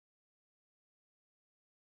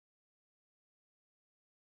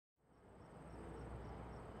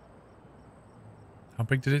How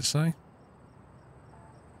big did it say?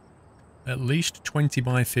 At least 20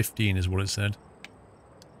 by 15 is what it said.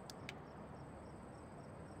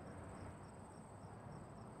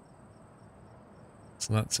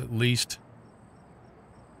 So that's at least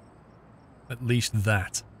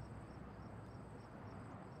that.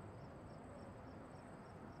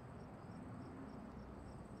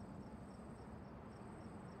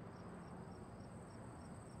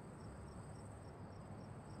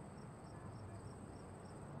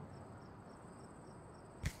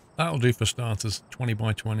 That'll do for starters, 20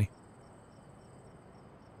 by 20.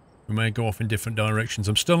 We may go off in different directions.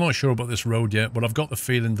 I'm still not sure about this road yet, but I've got the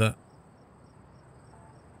feeling that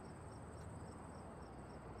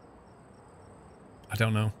I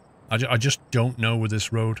don't know. I just don't know with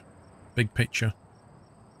this road. Big picture.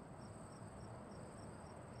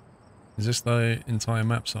 Is this the entire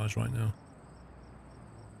map size right now?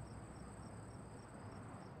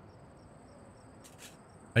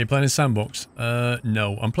 Are you playing in Sandbox?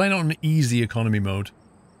 No. I'm playing on easy economy mode.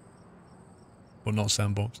 But not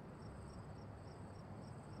Sandbox.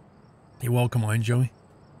 You're welcome, Iron Joey.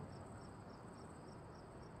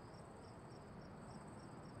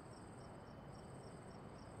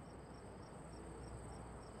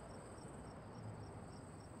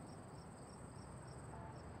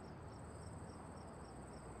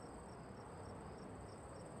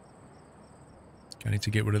 I need to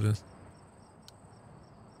get rid of this.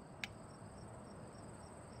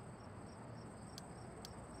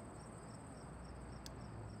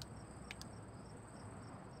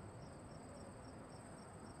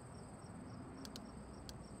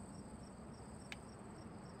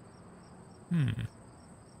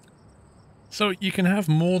 So you can have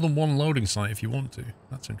more than one loading site if you want to.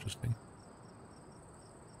 That's interesting.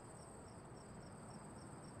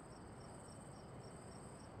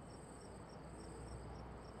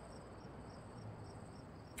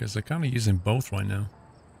 Because they're kind of using both right now.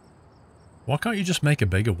 Why can't you just make a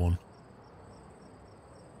bigger one?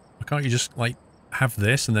 Why can't you just, like, have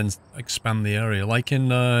this and then expand the area? Like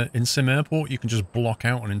in Sim Airport, you can just block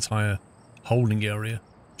out an entire holding area,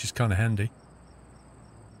 which is kind of handy.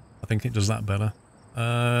 I think it does that better.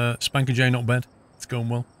 Spanker J, not bad. It's going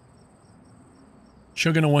well.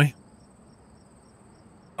 Chugging away.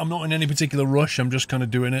 I'm not in any particular rush. I'm just kind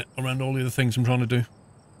of doing it around all the other things I'm trying to do.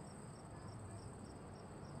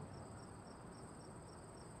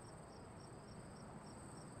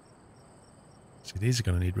 See, these are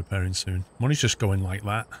going to need repairing soon. Money's just going like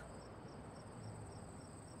that.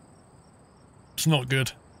 It's not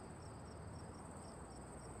good.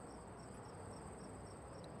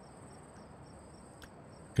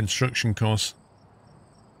 Construction costs.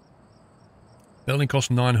 Building costs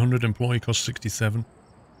 900, employee costs 67.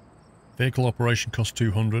 Vehicle operation costs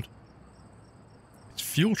 200. Its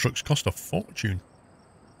fuel trucks cost a fortune.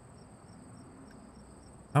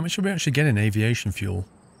 How much are we actually getting aviation fuel?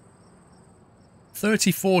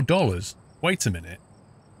 $34? Wait a minute.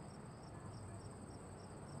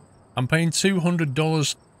 I'm paying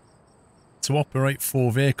 $200 to operate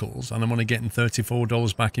 4 vehicles and I'm only getting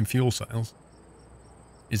 $34 back in fuel sales.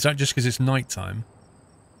 Is that just because it's night time?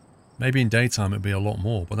 Maybe in daytime it'd be a lot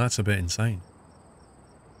more, but that's a bit insane.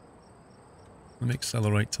 Let me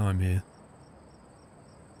accelerate time here.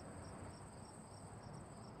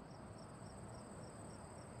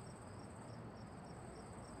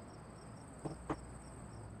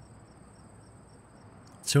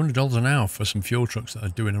 $200 an hour for some fuel trucks that are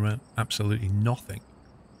doing around absolutely nothing.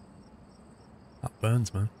 That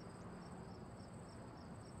burns, man.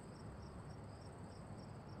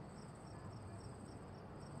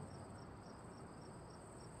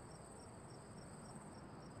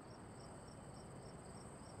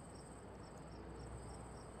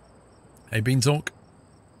 Hey, Beanstalk.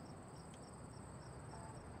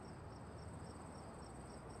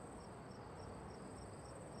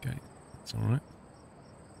 Okay, that's alright.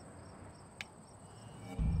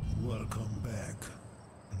 Welcome back,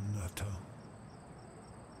 Nutter.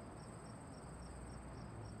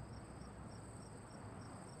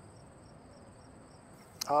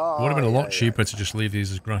 Oh, it would have been a lot cheaper to just leave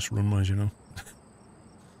these as grass runways, you know.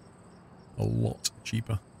 A lot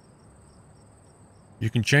cheaper. You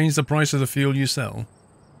can change the price of the fuel you sell,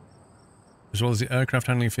 as well as the aircraft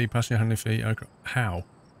handling fee, passenger handling fee, aircraft... How?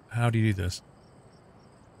 How do you do this?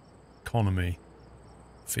 Economy.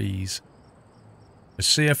 Fees. The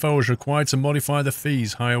CFO is required to modify the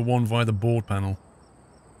fees. Hire one via the board panel.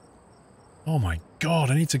 Oh my god,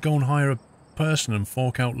 I need to go and hire a person and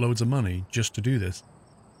fork out loads of money just to do this.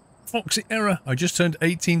 Foxy error. I just turned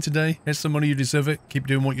 18 today. Here's the money, you deserve it. Keep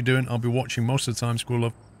doing what you're doing. I'll be watching most of the time, Squirrel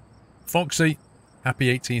Love. Foxy.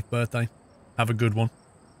 Happy 18th birthday. Have a good one.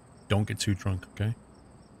 Don't get too drunk, okay?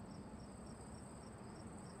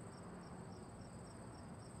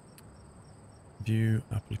 View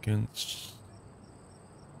applicants.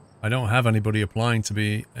 I don't have anybody applying to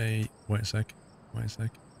be a... Wait a sec. Wait a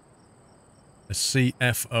sec. A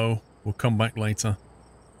CFO. We'll come back later.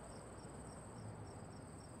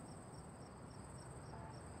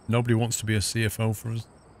 Nobody wants to be a CFO for us.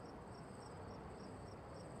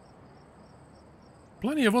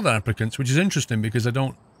 Plenty of other applicants, which is interesting because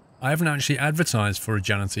I haven't actually advertised for a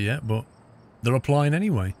janitor yet, but they're applying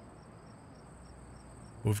anyway.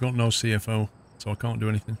 But we've got no CFO, so I can't do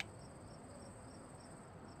anything.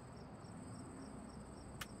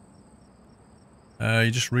 You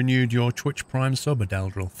just renewed your Twitch Prime sub,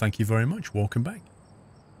 Adaldril. Thank you very much. Welcome back.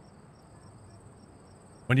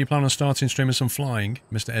 When do you plan on starting streaming some flying,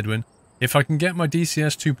 Mr. Edwin? If I can get my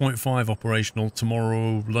DCS 2.5 operational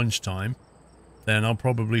tomorrow lunchtime, then I'll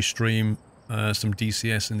probably stream some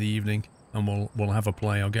DCS in the evening, and we'll have a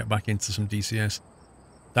play. I'll get back into some DCS.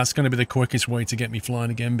 That's going to be the quickest way to get me flying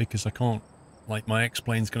again, because I can't... Like, my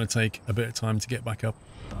X-Plane's going to take a bit of time to get back up.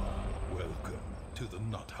 Welcome to the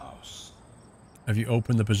Nut House. Have you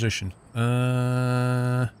opened the position?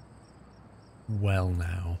 Well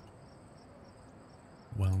now.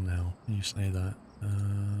 Well now. You say that.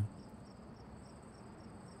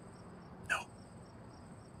 No.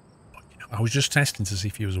 But, you know, I was just testing to see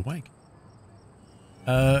if he was awake.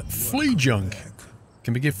 Flea Junk.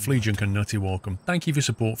 Can we give Flea Junk a nutty welcome? Thank you for your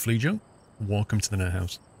support, Flea Junk. Welcome to the Net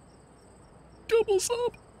House. Double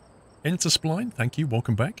sub. Interspline, thank you.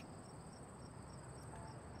 Welcome back.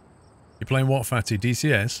 You're playing what, Fatty?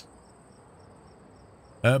 DCS?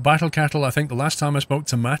 Battle Cattle, I think the last time I spoke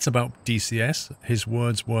to Matt about DCS, his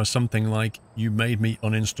words were something like, "You made me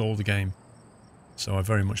uninstall the game." So I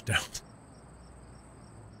very much doubt.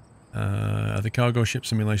 Are the cargo ship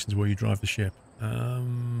simulations where you drive the ship? I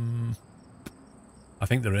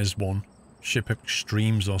think there is one. Ship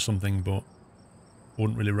Extremes or something, but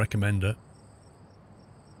wouldn't really recommend it.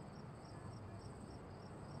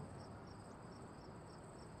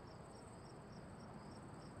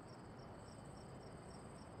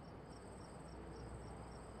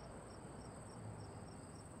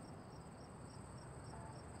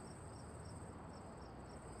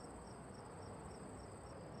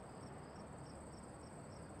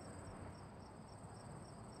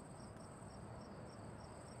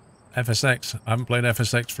 FSX. I haven't played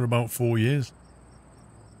FSX for about 4 years.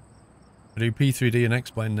 I do P3D and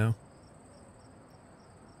X-Plane now.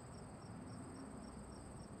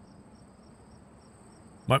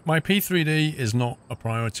 My P3D is not a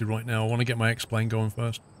priority right now. I want to get my X-Plane going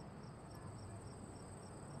first.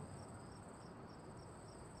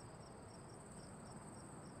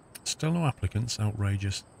 Still no applicants.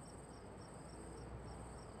 Outrageous.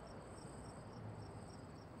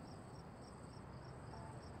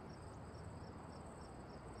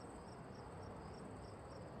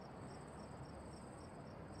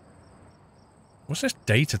 What's this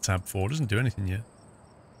data tab for? It doesn't do anything yet.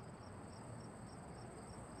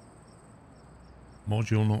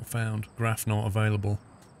 Module not found. Graph not available.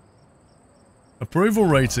 Approval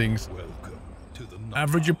ratings.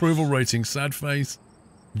 Average approval rating. Sad face.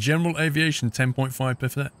 General aviation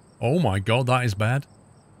 10.5%. Oh my god, that is bad.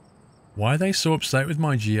 Why are they so upset with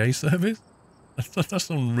my GA service? That's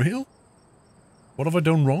unreal. What have I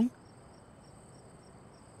done wrong?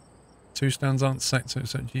 2 stands aren't set to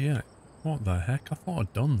GA. What the heck? I thought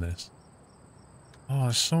I'd done this. Oh,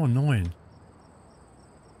 it's so annoying.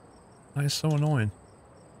 That is so annoying.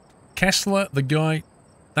 Kessler, the guy,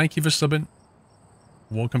 thank you for subbing.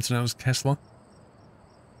 Welcome to Now's Kessler.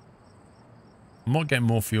 I'm not getting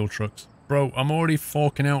more fuel trucks. Bro, I'm already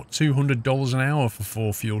forking out $200 an hour for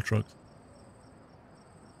 4 fuel trucks.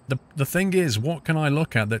 The thing is, what can I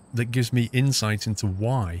look at that gives me insight into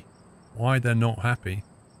why they're not happy?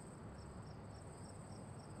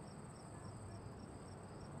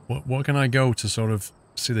 What can I go to sort of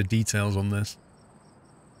see the details on this?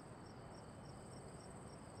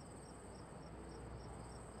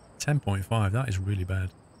 $10.5, that is really bad.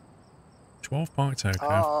 12 parked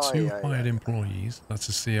aircraft, 2 hired employees. That's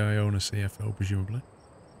a CIO and a CFO, presumably.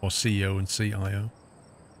 Or CEO and CIO.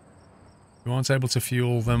 You aren't able to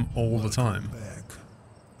fuel them all the time.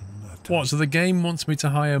 What, so the game wants me to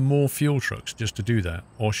hire more fuel trucks just to do that?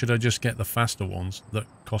 Or should I just get the faster ones that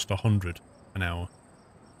cost 100 an hour?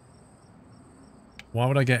 Why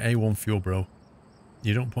would I get A1 fuel, bro?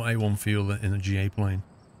 You don't put A1 fuel in a GA plane.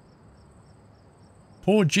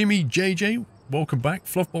 Poor Jimmy JJ, welcome back.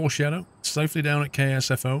 Fluffball Shadow, safely down at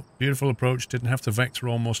KSFO. Beautiful approach, didn't have to vector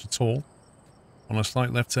almost at all. On a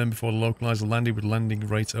slight left turn before the localizer landing with landing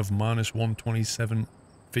rate of minus 127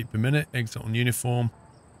 feet per minute. Exit on uniform.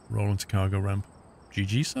 Roll into cargo ramp.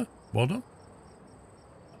 GG, sir. Well done.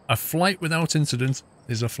 A flight without incident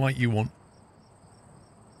is a flight you want.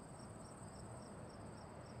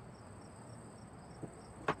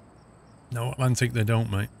 No Atlantic they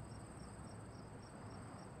don't, mate.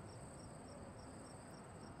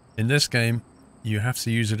 In this game, you have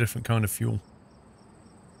to use a different kind of fuel.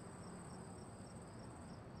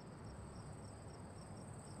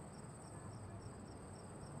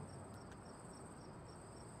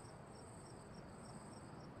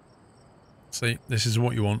 See, this is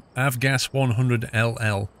what you want. Avgas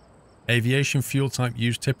 100LL. Aviation fuel type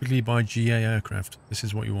used typically by GA aircraft. This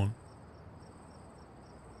is what you want.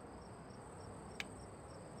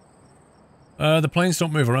 The planes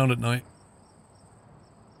don't move around at night.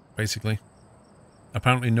 Basically.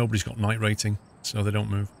 Apparently nobody's got night rating, so they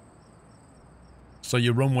don't move. So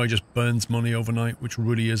your runway just burns money overnight, which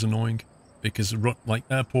really is annoying. Because, like,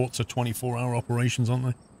 airports are 24-hour operations, aren't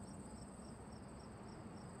they?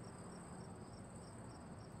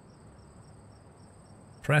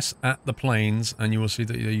 Press at the planes and you will see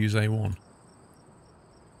that they use A1.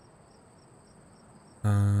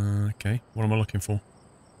 Okay, what am I looking for?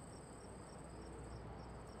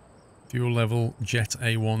 Fuel level, jet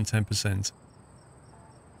A1, 10%. Is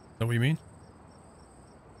that what you mean?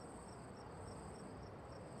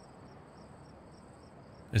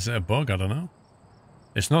 Is it a bug? I don't know.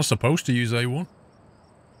 It's not supposed to use A1.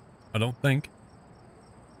 I don't think.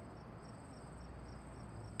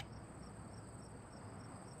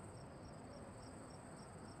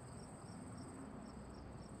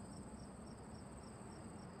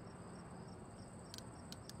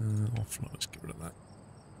 Offload, let's get rid of that.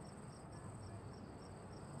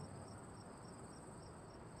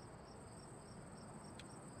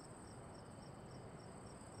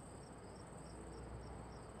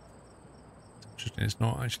 It's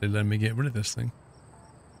not actually letting me get rid of this thing.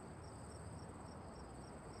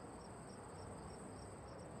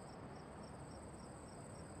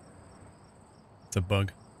 It's a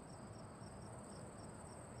bug.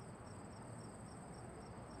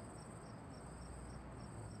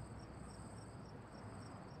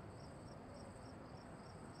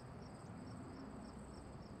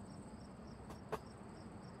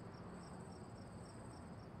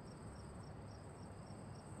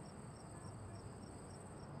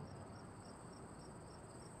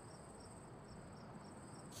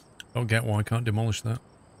 Don't get why I can't demolish that.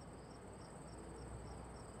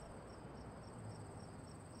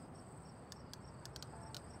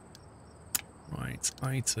 Right,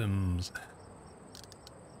 items.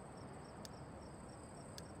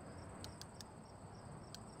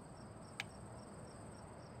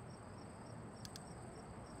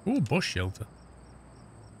 Ooh, bush shelter.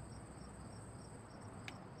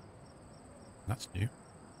 That's new.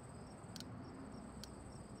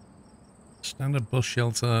 Standard bush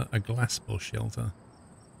shelter, a glass bush shelter.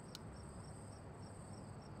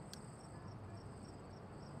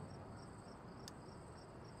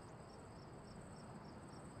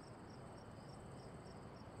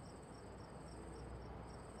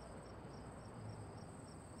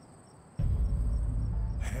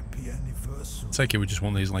 Happy anniversary. Take it, we just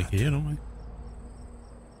want these like here, don't we?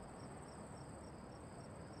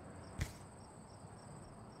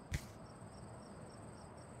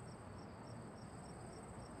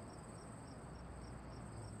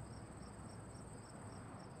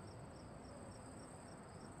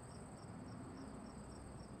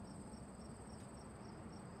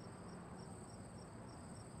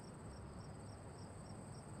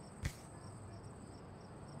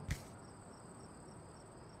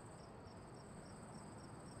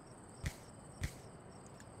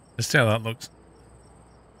 Let's see how that looks.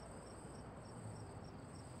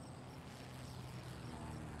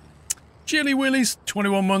 Chili Willies,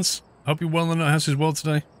 21 months. Hope you're well in the house as well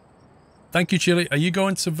today. Thank you, Chili. Are you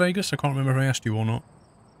going to Vegas? I can't remember if I asked you or not.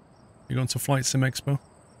 You going to Flight Sim Expo?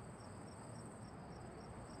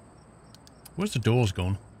 Where's the doors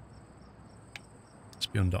gone? Let's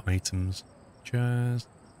be under items. Chairs.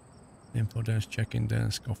 Info desk, check-in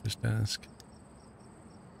desk, office desk.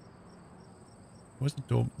 Where's the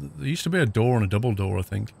door? There used to be a door and a double door, I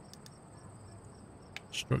think.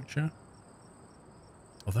 Structure.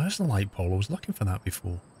 Oh, there's the light pole. I was looking for that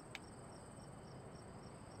before.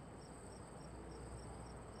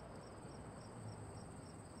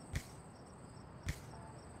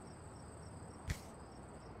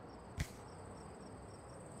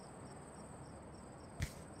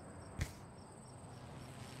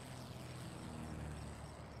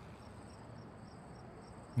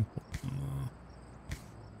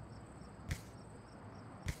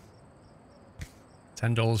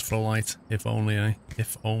 $10 for a light. If only, eh?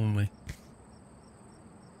 If only.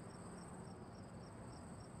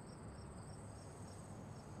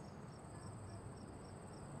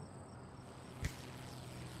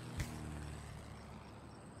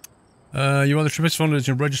 You are the tripist fund is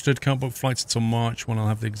registered, can't book flights until March when I'll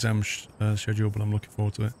have the exam schedule, but I'm looking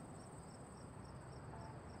forward to it.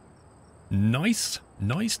 Nice.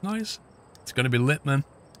 Nice, nice. It's going to be lit, man.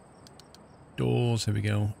 Doors, here we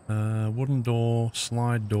go. Wooden door,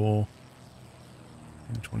 slide door.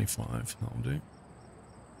 25, that'll do.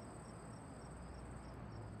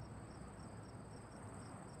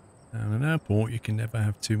 Now, in an airport, you can never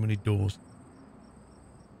have too many doors.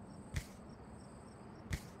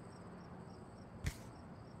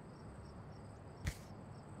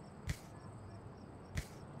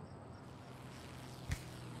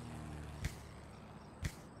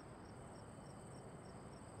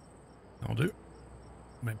 I'll do.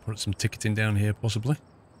 Might put some ticketing down here, possibly.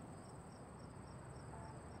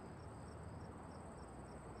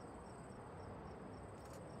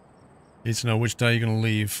 Need to know which day you're going to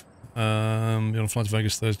leave. You're going to fly to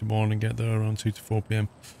Vegas Thursday morning and get there around 2 to 4 p.m.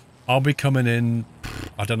 I'll be coming in,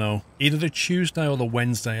 I don't know, either the Tuesday or the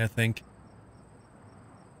Wednesday, I think.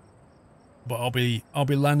 But I'll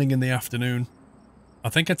be landing in the afternoon. I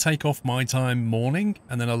think I take off my time morning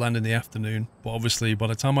and then I land in the afternoon. But obviously, by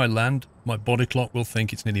the time I land, my body clock will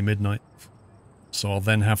think it's nearly midnight. So I'll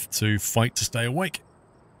then have to fight to stay awake.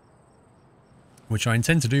 Which I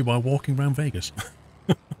intend to do by walking around Vegas.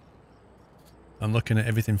 I'm looking at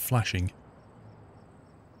everything flashing.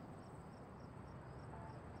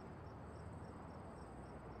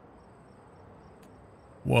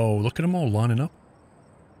 Whoa, look at them all lining up.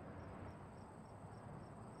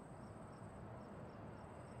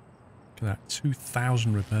 Look at that,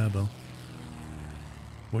 2,000 repair bill.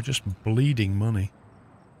 We're just bleeding money.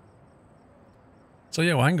 So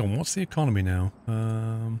yeah, well, hang on, what's the economy now?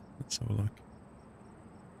 Let's have a look.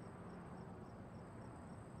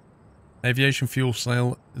 Aviation fuel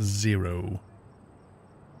sale, 0.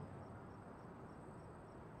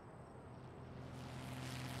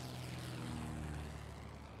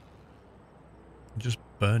 Just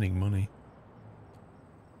burning money.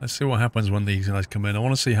 Let's see what happens when these guys come in. I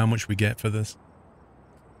want to see how much we get for this.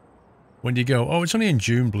 When do you go? Oh, it's only in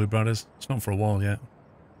June, Blue Brothers. It's not for a while yet.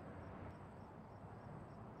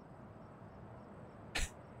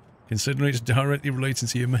 Considering it's directly related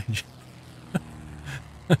to your major.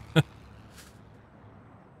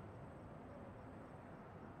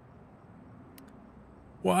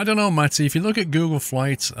 Well, I don't know, Matty. If you look at Google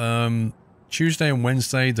Flights, Tuesday and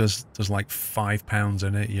Wednesday, there's like £5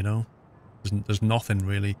 in it, you know? There's nothing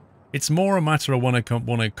really. It's more a matter of when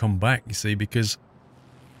I come back, you see, because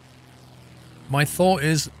my thought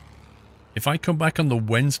is, if I come back on the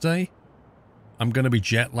Wednesday, I'm going to be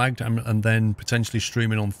jet lagged and then potentially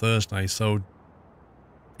streaming on Thursday. So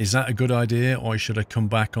is that a good idea, or should I come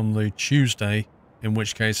back on the Tuesday, in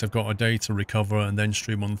which case I've got a day to recover and then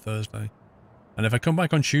stream on Thursday? And if I come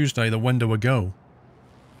back on Tuesday, then when do I go?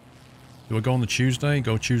 Do I go on the Tuesday,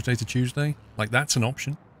 go Tuesday to Tuesday? Like, that's an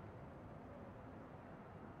option.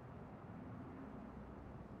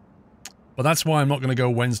 But that's why I'm not going to go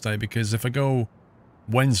Wednesday, because if I go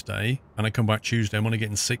Wednesday and I come back Tuesday, I'm only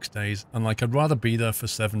getting 6 days. And, like, I'd rather be there for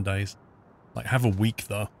 7 days. Like, have a week,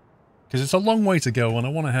 though. Because it's a long way to go, and I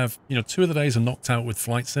want to have, you know, 2 of the days are knocked out with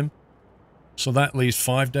Flight Sim. So that leaves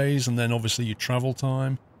 5 days, and then obviously your travel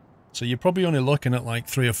time. So you're probably only looking at like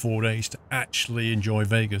 3 or 4 days to actually enjoy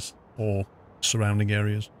Vegas or surrounding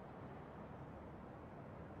areas.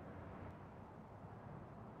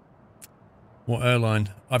 What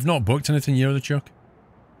airline? I've not booked anything yet, Chuck,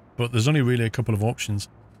 but there's only really a couple of options.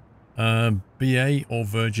 BA or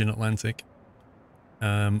Virgin Atlantic.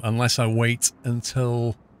 Unless I wait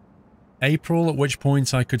until April, at which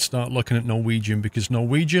point I could start looking at Norwegian, because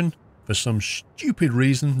Norwegian, for some stupid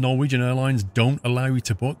reason, Norwegian Airlines don't allow you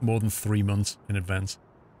to book more than 3 months in advance.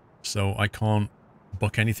 So I can't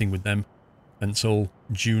book anything with them until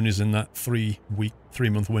June is in that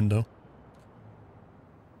 3-month window.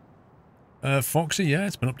 Foxy, yeah,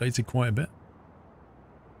 it's been updated quite a bit.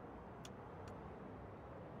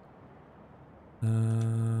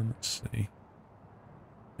 Let's see.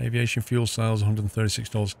 Aviation fuel sales,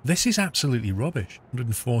 $136. This is absolutely rubbish.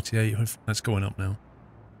 148, that's going up now.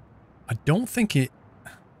 I don't think it...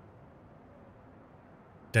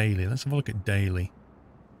 Daily, let's have a look at daily.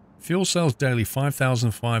 Fuel sales daily,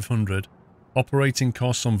 5,500. Operating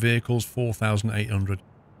costs on vehicles, 4,800.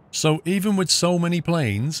 So even with so many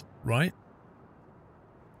planes, right?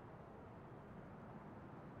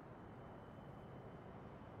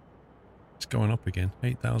 It's going up again.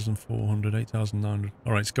 8,400, 8,900.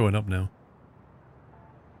 Alright, it's going up now.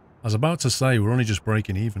 I was about to say, we're only just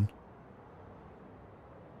breaking even.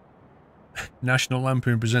 National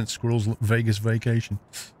Lampoon presents Squirrel's Vegas Vacation.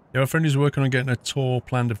 Yeah, our friend is working on getting a tour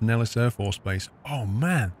planned of Nellis Air Force Base. Oh,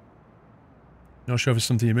 man. Not sure if it's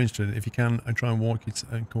something you're interested in. If you can, I try and walk it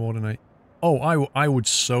and coordinate. Oh, I would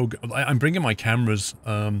so... I'm bringing my cameras,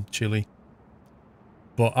 Chili.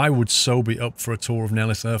 But I would so be up for a tour of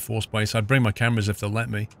Nellis Air Force Base. I'd bring my cameras if they'll let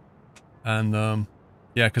me. And,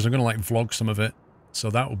 yeah, because I'm going to, like, vlog some of it. So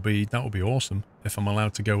that would be awesome if I'm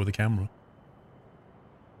allowed to go with a camera.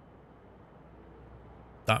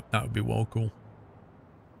 That would be well cool.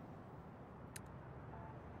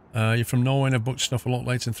 You're from Norway and I've booked stuff a lot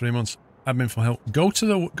later in 3 months. Admin for help. Go to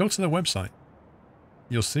their website.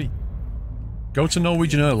 You'll see. Go to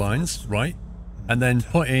Norwegian Airlines, right? And then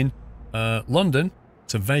put in London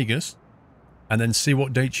to Vegas, and then see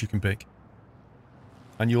what dates you can pick.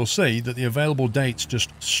 And you'll see that the available dates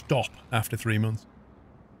just stop after 3 months.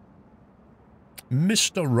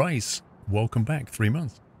 Mr. Rice, welcome back. 3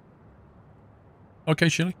 months. Okay,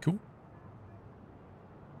 Shirley, cool.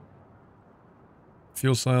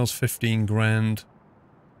 Fuel sales, 15 grand.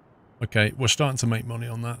 Okay, we're starting to make money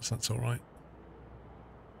on that, so that's alright.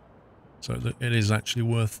 So it is actually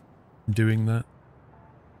worth doing that.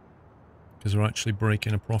 Because we're actually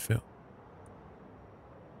breaking a profit.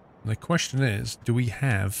 And the question is, do we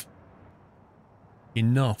have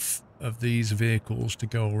enough of these vehicles to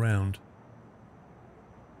go around?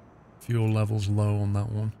 Fuel levels low on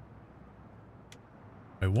that one.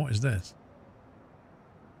 Wait, what is this?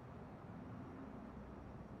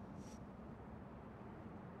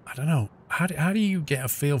 I don't know. How do you get a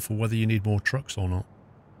feel for whether you need more trucks or not?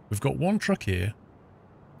 We've got one truck here.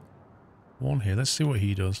 One here. Let's see what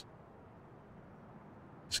he does.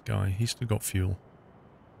 This guy, he's still got fuel.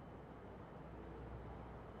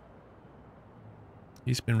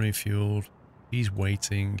 He's been refueled. He's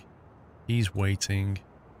waiting. He's waiting.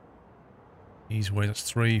 He's waiting. That's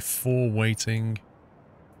 3, 4 waiting.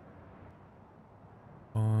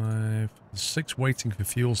 5, 6 waiting for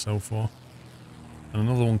fuel so far. And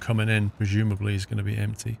another one coming in, presumably, is going to be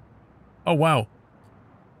empty. Oh, wow.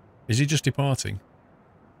 Is he just departing?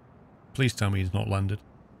 Please tell me he's not landed.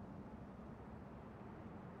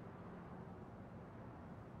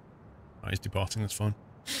 Oh, he's departing, that's fine.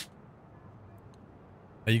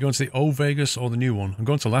 Are you going to the old Vegas or the new one? I'm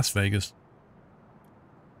going to Las Vegas.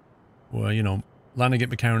 Well, you know, landing at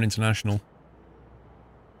McCarran International.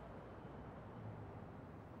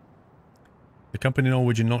 The company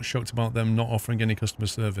Norwegian not shocked about them not offering any customer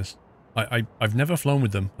service. I've never flown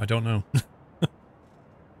with them. I don't know.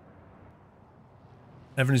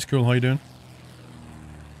 Evan is cool. How you doing?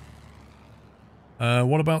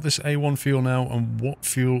 What about this A1 fuel now, and what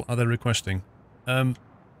fuel are they requesting?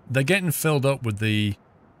 They're getting filled up with the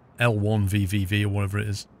L1 VVV or whatever it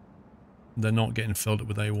is. They're not getting filled up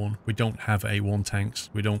with A1. We don't have A1 tanks.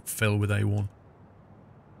 We don't fill with A1.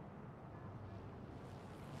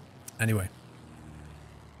 Anyway.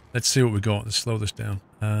 Let's see what we got. Let's slow this down.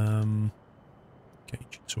 Okay,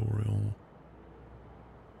 tutorial.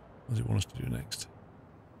 What does it want us to do next?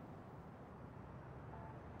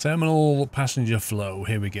 Terminal passenger flow.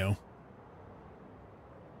 Here we go.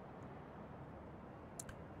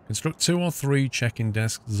 Construct 2 or 3 check-in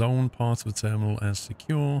desks. Zone part of the terminal as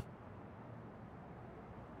secure.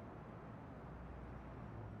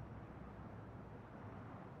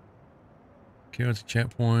 Security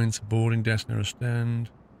checkpoints. Boarding desk near a stand.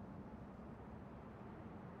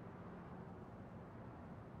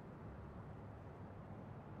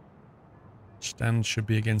 Stand should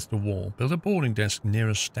be against a wall. Build a boarding desk near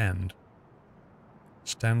a stand.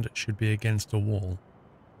 Stand should be against a wall.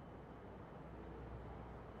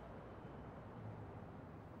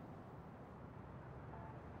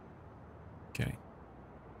 Okay.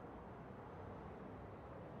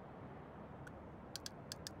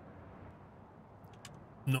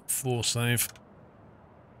 Not floor safe.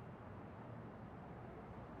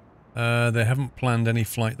 They haven't planned any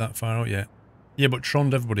flight that far out yet. Yeah, but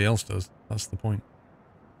Trond, everybody else does. That's the point.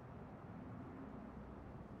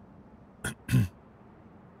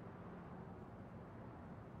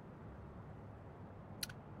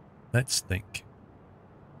 Let's think.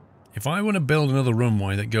 If I want to build another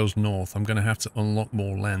runway that goes north, I'm going to have to unlock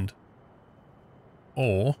more land.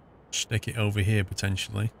 Or stick it over here,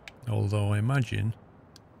 potentially. Although I imagine...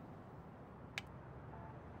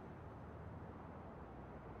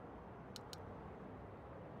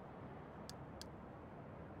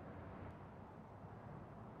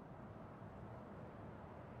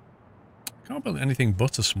 can't build anything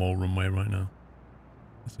but a small runway right now.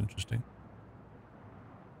 That's interesting.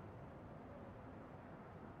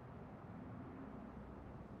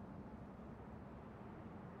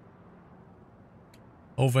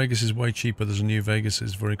 Old Vegas is way cheaper. There's a new Vegas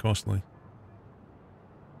is very costly.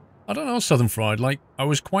 I don't know, Southern Fried. Like, I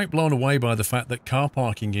was quite blown away by the fact that car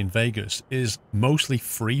parking in Vegas is mostly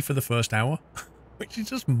free for the first hour, which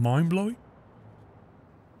is just mind-blowing.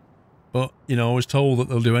 But, you know, I was told that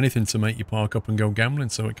they'll do anything to make you park up and go gambling,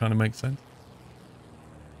 so it kind of makes sense.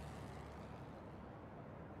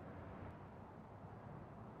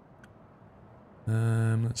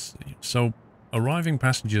 Let's see. So, arriving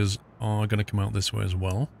passengers are going to come out this way as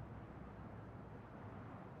well.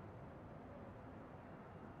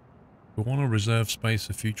 We want to reserve space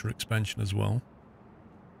for future expansion as well.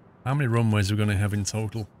 How many runways are we going to have in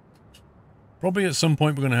total? Probably at some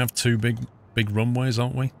point we're going to have two big runways,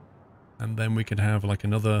 aren't we? And then we could have like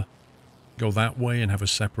another, go that way and have a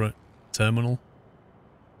separate terminal.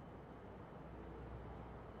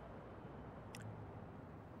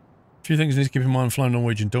 A few things you need to keep in mind flying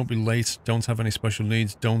Norwegian. Don't be late, don't have any special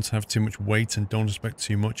needs, don't have too much weight, and don't expect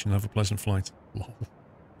too much, and have a pleasant flight. Lol.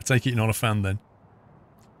 I take it you're not a fan then.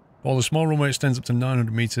 While the small runway extends up to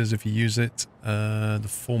 900 meters if you use it, the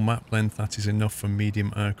full map length, that is enough for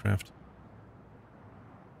medium aircraft.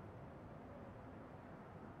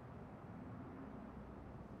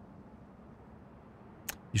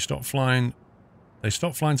 You stop flying. They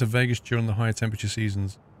stop flying to Vegas during the higher temperature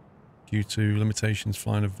seasons due to limitations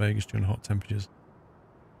flying to Vegas during hot temperatures.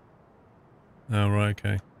 Oh, right,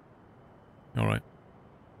 okay. Alright.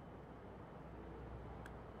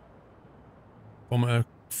 Former Air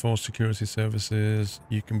Force Security Services.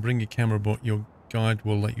 You can bring your camera, but your guide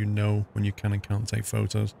will let you know when you can and can't take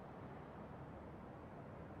photos.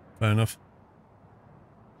 Fair enough.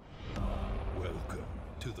 Welcome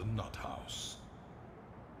to the Nut House.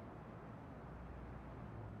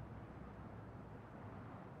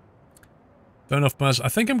 Fair enough, Baz. I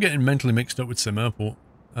think I'm getting mentally mixed up with Sim Airport.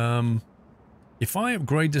 If I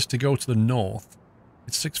upgrade this to go to the north,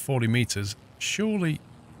 it's 640 meters. Surely...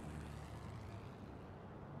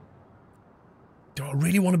 Do I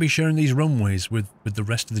really want to be sharing these runways with the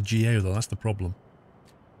rest of the GA, though? That's the problem.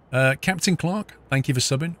 Captain Clark, thank you for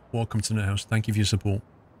subbing. Welcome to the house. Thank you for your support.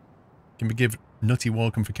 Can we give nutty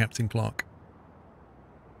welcome for Captain Clark?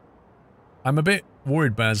 I'm a bit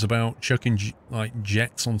worried, Baz, about chucking like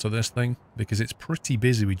jets onto this thing, because it's pretty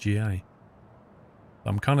busy with GA.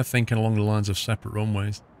 I'm kind of thinking along the lines of separate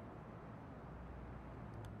runways.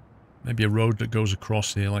 Maybe a road that goes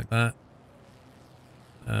across here like that.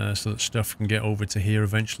 So that stuff can get over to here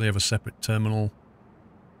eventually, have a separate terminal.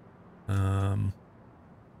 Don't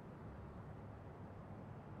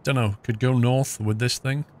know, could go north with this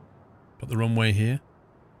thing. Put the runway here.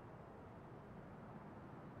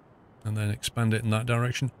 And then expand it in that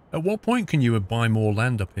direction. At what point can you buy more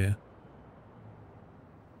land up here?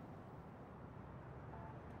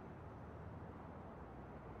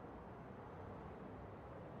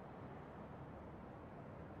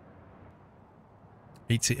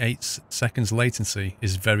 "88 seconds latency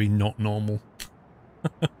is very not normal."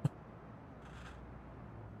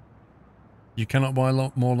 You cannot buy a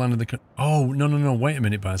lot more land in the... Oh, no, wait a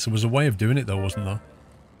minute, Baz. There was a way of doing it, though, wasn't there?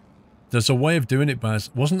 There's a way of doing it,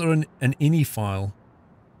 Baz. Wasn't there an INI file?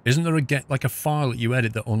 Isn't there like a file that you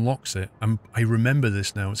edit that unlocks it? I remember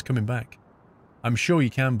this now. It's coming back. I'm sure you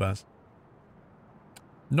can, Baz.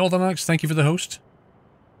 Northern Alex, thank you for the host.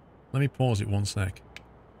 Let me pause it one sec.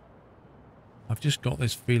 I've just got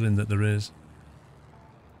this feeling that there is.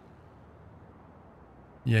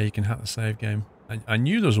 Yeah, you can hack the save game. I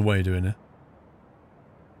knew there was a way of doing it.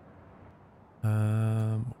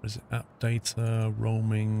 What is it? App data,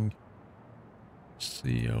 roaming,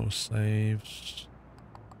 CO saves.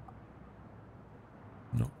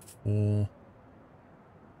 Not 4.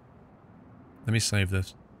 Let me save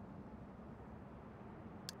this.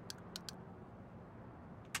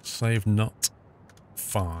 Save not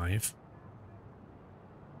 5.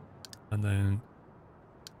 And then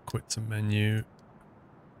quit to menu.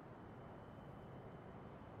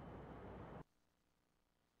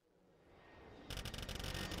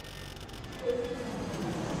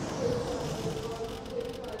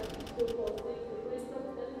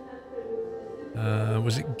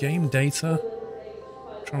 Was it game data?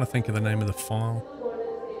 I'm trying to think of the name of the file.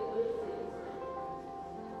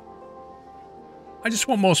 I just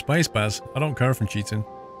want more space, Baz. I don't care if I'm cheating.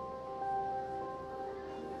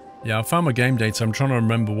 Yeah, I found my game data. I'm trying to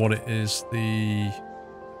remember what it is.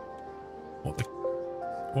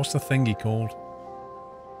 What's the thingy called?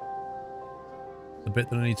 The bit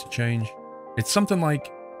that I need to change. It's something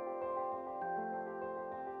like...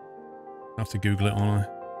 I have to Google it, won't I?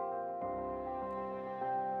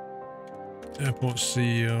 Airport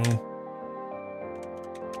CEO.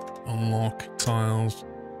 Unlock tiles.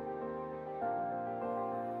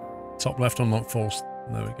 Top left unlocked, false.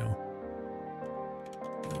 There we go.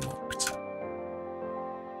 Unlocked.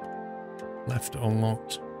 Left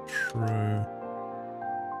unlocked. True.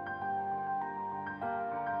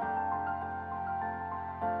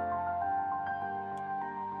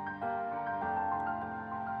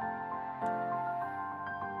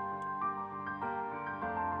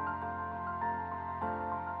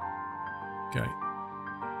 Okay.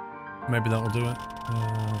 Maybe that'll do it.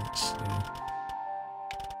 Let's see.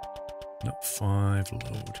 No, 5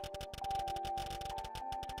 load.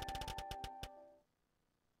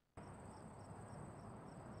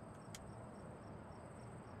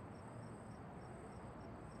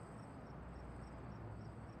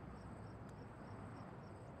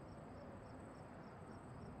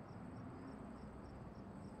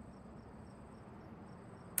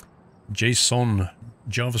 JSON,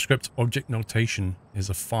 JavaScript object notation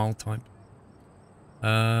is a file type.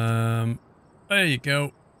 There you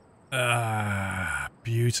go. Ah,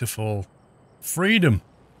 beautiful. Freedom.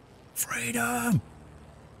 Freedom.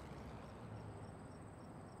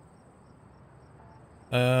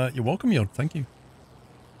 You're welcome, Yod. Thank you.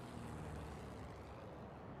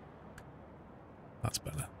 That's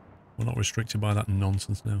better. We're not restricted by that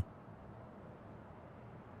nonsense now.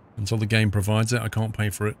 Until the game provides it, I can't pay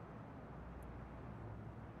for it.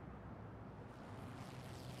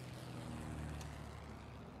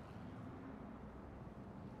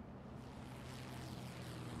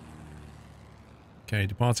 Okay,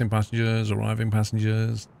 departing passengers, arriving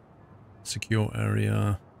passengers, secure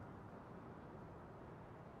area.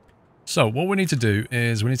 So what we need to do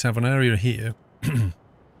is we need to have an area here.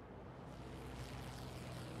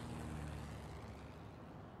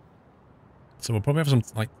 So we'll probably have some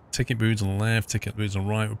like ticket booths on the left, ticket booths on the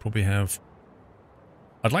right. We'll probably have...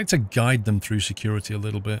 I'd like to guide them through security a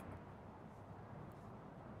little bit.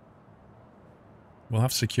 We'll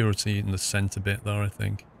have security in the center bit there, I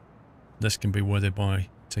think. This can be where they buy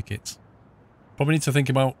tickets. Probably need to think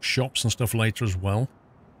about shops and stuff later as well.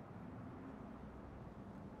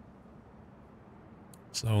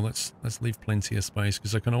 So let's leave plenty of space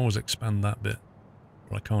because I can always expand that bit,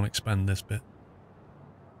 but I can't expand this bit.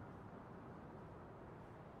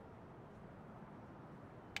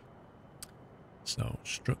 So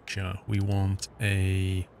structure, we want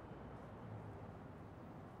a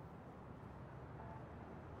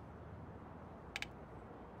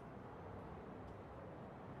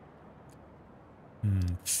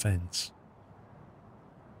fence.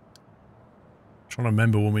 Trying to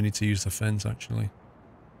remember when we need to use the fence actually.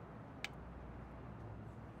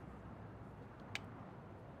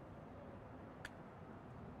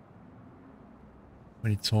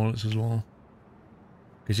 We need toilets as well.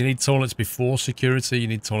 Because you need toilets before security, you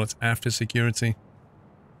need toilets after security.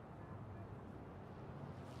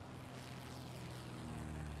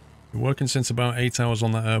 You're working since about 8 hours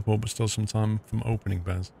on that airport, but still some time from opening,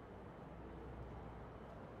 Baz.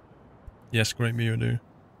 Yes, great me, you do.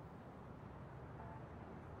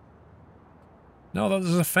 No,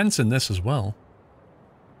 there's a fence in this as well.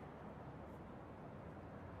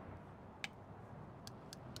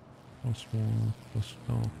 +1,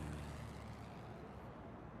 +4.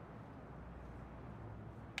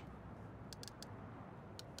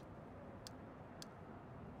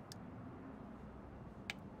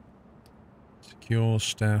 Secure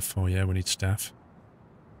staff. Oh yeah, we need staff.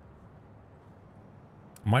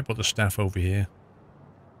 I might put the staff over here.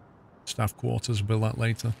 Staff quarters, build that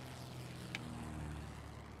later.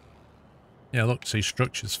 Yeah, look, see,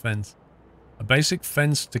 structures, fence. A basic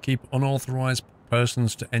fence to keep unauthorized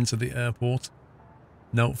persons to enter the airport.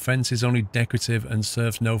 No, fence is only decorative and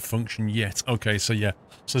serves no function yet. Okay, so yeah.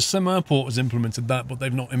 So some airport has implemented that, but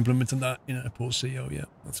they've not implemented that in Airport CO yet.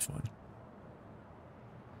 That's fine.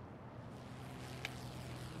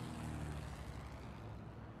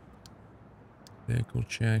 Vehicle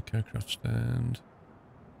check, aircraft stand.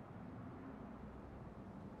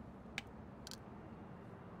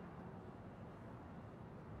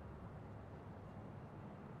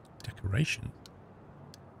 Decoration.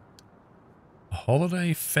 A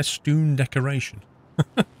holiday festoon decoration.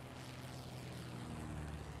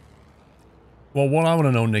 Well, what I want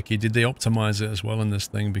to know, Nikki, did they optimize it as well in this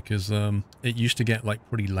thing? Because it used to get like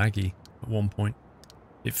pretty laggy at one point.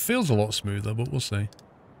 It feels a lot smoother, but we'll see.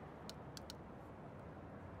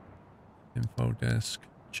 Info desk,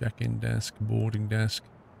 check-in desk, boarding desk,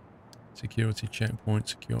 security checkpoint,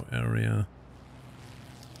 secure area,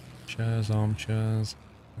 chairs, armchairs.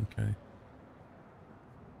 Okay.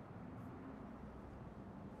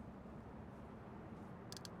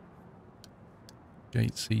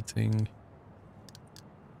 Gate seating.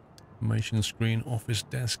 Information screen, office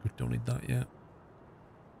desk. We don't need that yet.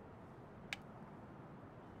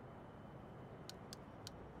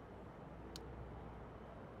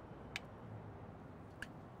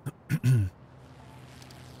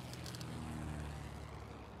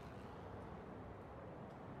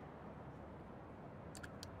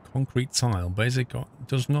 Concrete tile. Basic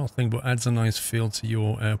does nothing but adds a nice feel to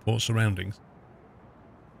your airport surroundings.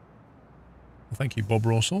 Well, thank you, Bob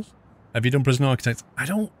Rossels. Have you done Prison Architect? I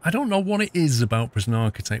don't know what it is about Prison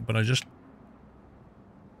Architect, but I just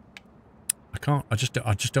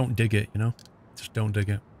don't dig it, you know? Just don't dig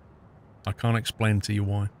it. I can't explain to you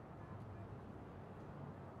why.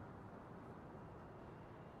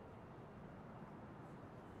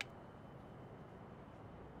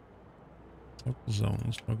 Toggle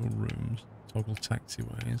zones, toggle rooms, toggle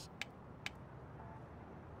taxiways.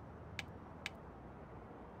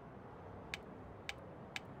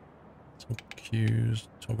 Toggle queues,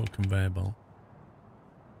 toggle conveyor belt.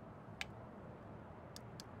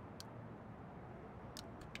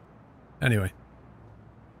 Anyway,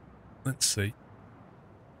 let's see.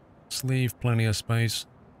 Let's leave plenty of space.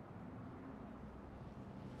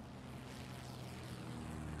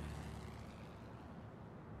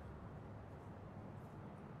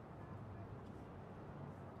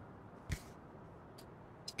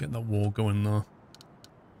 Let's get that wall going there.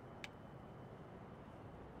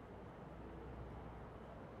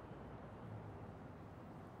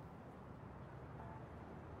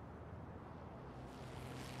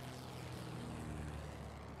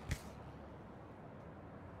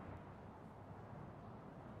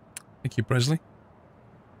 Thank you, Presley.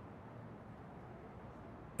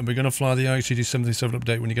 Are we going to fly the IHCG 77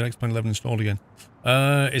 update when you get X-Plane 11 installed again?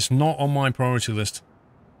 It's not on my priority list.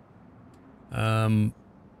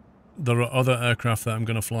 There are other aircraft that I'm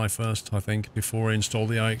going to fly first, I think, before I install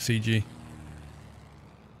the IXCG.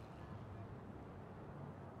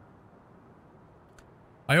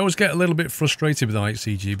 I always get a little bit frustrated with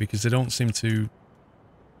IXCG because they don't seem to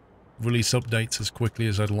release updates as quickly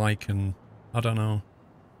as I'd like, and I don't know.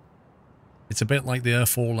 It's a bit like the Air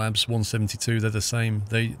 4 Labs 172, they're the same.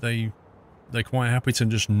 They're quite happy to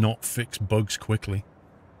just not fix bugs quickly.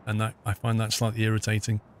 And that I find that slightly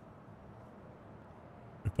irritating.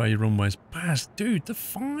 Repair your runways. Baz, dude, they're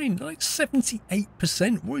fine. They're like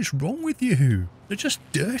 78%. What is wrong with you? They're just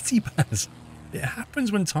dirty, Baz. It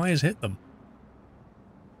happens when tyres hit them.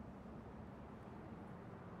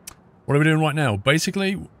 What are we doing right now?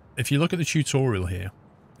 Basically, if you look at the tutorial here,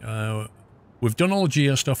 we've done all the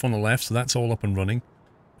geo stuff on the left, so that's all up and running.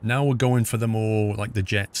 Now we're going for the more, like the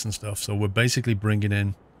jets and stuff, so we're basically bringing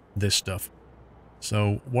in this stuff.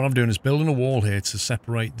 So what I'm doing is building a wall here to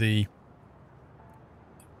separate the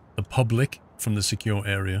public from the secure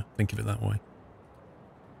area. Think of it that way.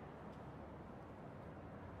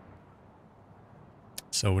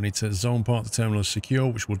 So we need to zone part of the terminal as secure,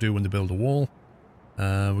 which we'll do when they build a wall.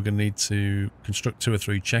 We're going to need to construct 2 or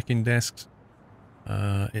 3 check-in desks.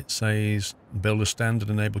 It says build a stand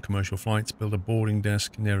and enable commercial flights, build a boarding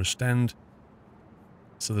desk near a stand.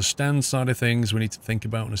 So the stand side of things we need to think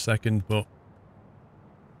about in a second, but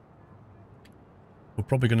we're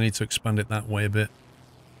probably going to need to expand it that way a bit.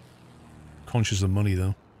 Conscious of money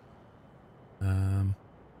though.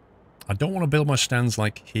 I don't want to build my stands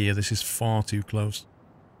like here. This is far too close.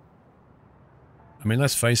 I mean,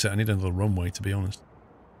 let's face it, I need another runway, to be honest.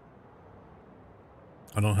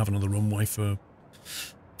 I don't have another runway for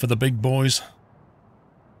the big boys.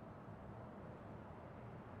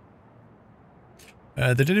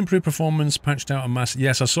 They did improve performance, patched out a mass...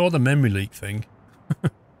 Yes, I saw the memory leak thing.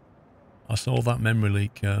 I saw that memory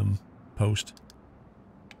leak post.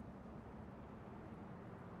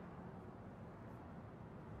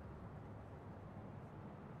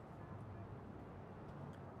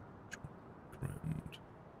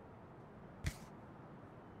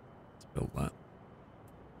 Build that.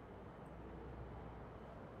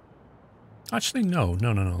 Actually, no.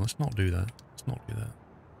 Let's not do that. Let's not do that.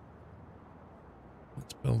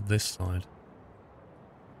 Let's build this side.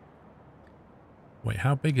 Wait,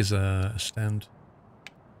 how big is a stand?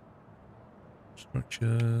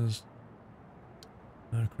 Structures.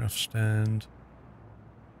 Aircraft stand.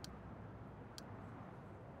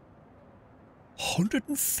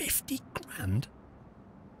 150 grand?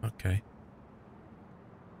 Okay.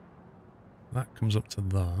 That comes up to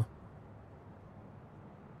there.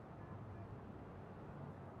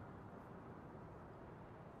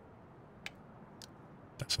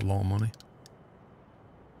 That's a lot of money.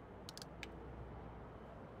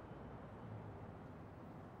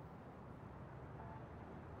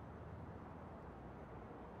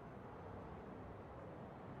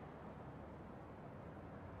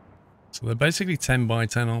 So they're basically 10 by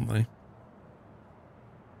 10, aren't they?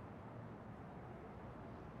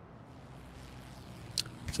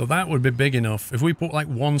 So that would be big enough. If we put like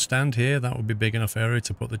one stand here, that would be big enough area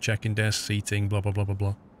to put the check-in desk, seating, blah, blah, blah, blah,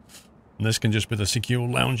 blah. And this can just be the secure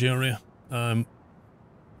lounge area. We'll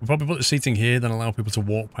probably put the seating here, then allow people to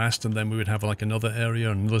walk past, and then we would have like another area,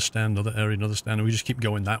 another stand, another area, another stand, and we just keep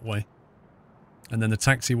going that way. And then the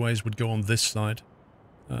taxiways would go on this side.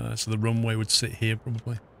 So the runway would sit here,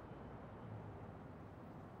 probably.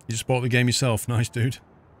 You just bought the game yourself. Nice, dude.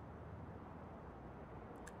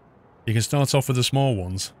 You can start off with the small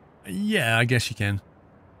ones. Yeah, I guess you can.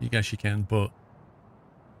 I guess you can, but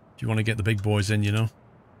if you want to get the big boys in, you know.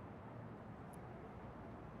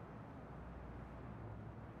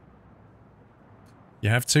 You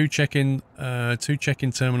have two check-in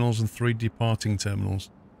terminals and 3 departing terminals.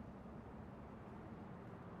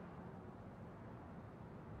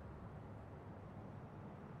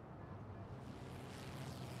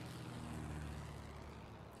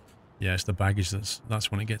 Yeah, it's the baggage that's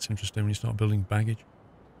when it gets interesting, when you start building baggage.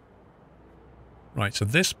 Right, so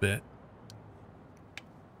this bit,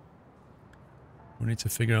 we need to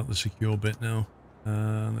figure out the secure bit now.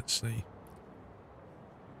 Let's see.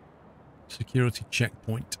 Security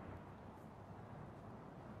checkpoint.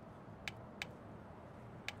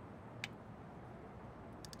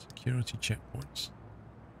 Security checkpoints.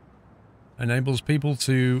 Enables people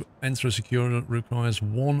to enter a secure, requires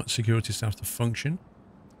 1 security staff to function.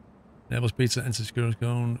 Enables people to enter security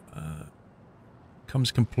zone.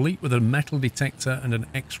 Comes complete with a metal detector and an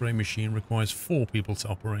X-ray machine. Requires 4 people to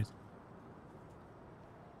operate.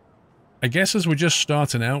 I guess as we're just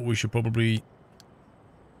starting out, we should probably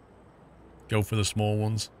go for the small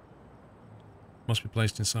ones. Must be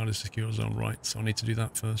placed inside a secure zone, right? So I need to do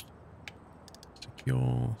that first.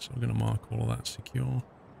 Secure. So we're going to mark all of that secure.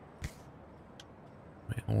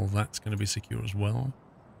 Right, all of that's going to be secure as well.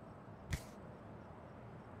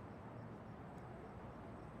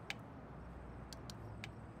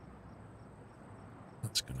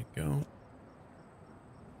 That's going to go.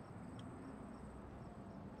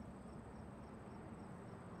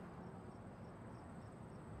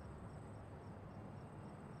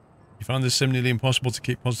 You found this sim nearly impossible to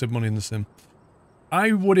keep positive money in the sim.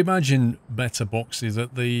 I would imagine better boxes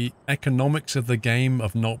that the economics of the game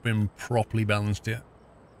have not been properly balanced yet.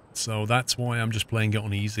 So that's why I'm just playing it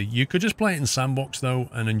on easy. You could just play it in sandbox though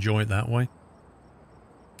and enjoy it that way.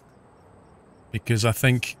 Because I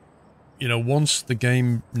think, you know, once the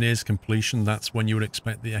game nears completion, that's when you would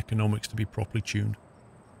expect the economics to be properly tuned.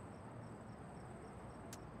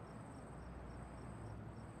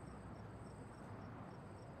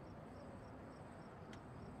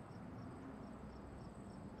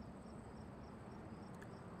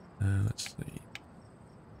 Let's see.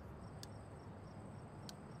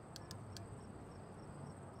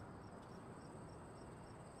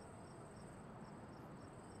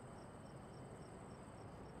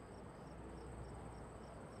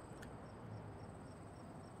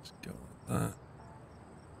 Let's go with that.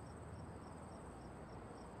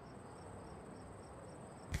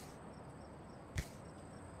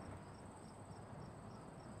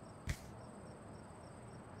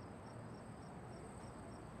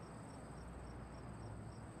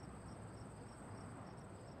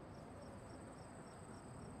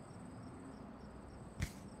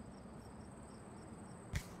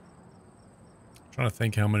 Trying to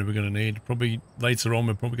think how many we're going to need. Probably later on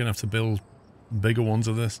we're probably going to have to build bigger ones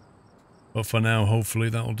of this. But for now, hopefully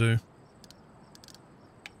that'll do.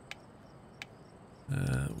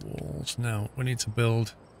 Walls. Now, we need to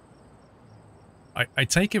build... I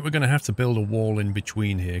take it we're going to have to build a wall in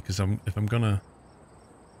between here, because if I'm going to...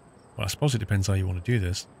 Well, I suppose it depends how you want to do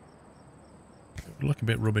this. It would look a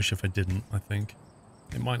bit rubbish if I didn't, I think.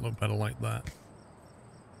 It might look better like that.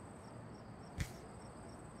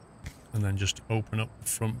 And then just open up the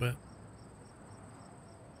front bit.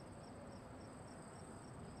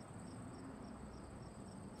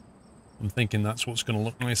 I'm thinking that's what's going to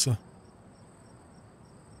look nicer.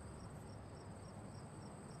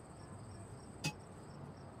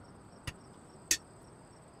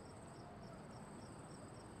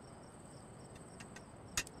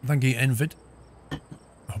 Thank you, Envid. I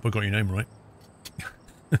hope I got your name right.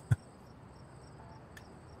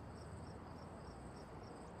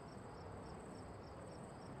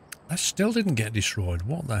 That still didn't get destroyed.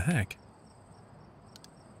 What the heck?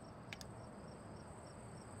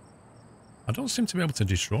 I don't seem to be able to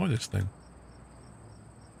destroy this thing.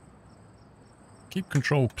 Keep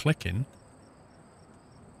control clicking.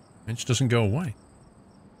 It just doesn't go away.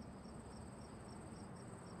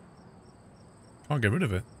 Can't get rid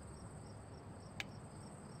of it.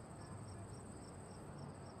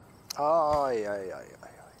 Oh, yeah.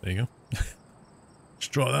 There you go. Let's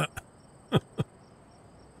try that.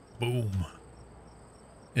 Boom.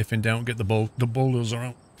 If in doubt, get the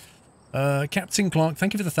bulldozer out. Captain Clark,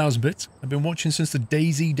 thank you for the 1,000 bits. I've been watching since the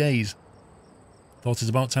Daisy days. Thought it's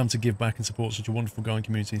about time to give back and support such a wonderful going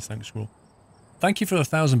community. Thanks, Squirrel. Thank you for the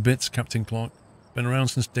 1,000 bits, Captain Clark. Been around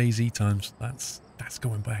since Daisy times. That's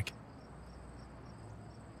going back.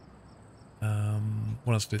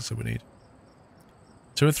 What else did it say we need?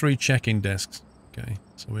 2 or 3 check-in desks. Okay,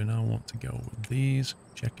 so we now want to go with these.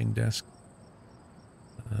 Check-in desk.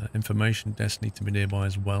 Information desks need to be nearby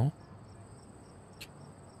as well.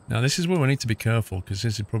 Now this is where we need to be careful, because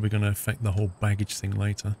this is probably going to affect the whole baggage thing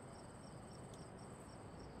later.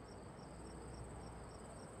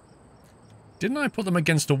 Didn't I put them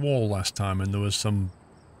against a wall last time and there was some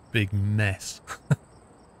big mess?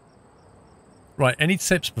 Right, any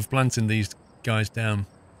tips for planting these guys down?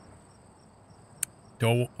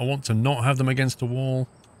 I want to not have them against a wall?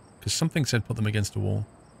 Because something said put them against a wall.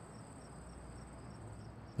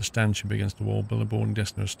 The stand should be against the wall. Build a boarding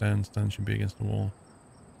desk or a stand. Stand should be against the wall.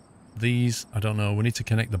 These, I don't know. We need to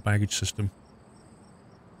connect the baggage system.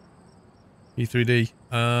 E3D.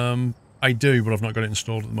 I do, but I've not got it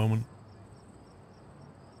installed at the moment.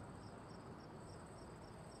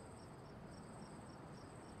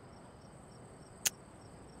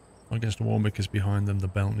 Against the wall because behind them the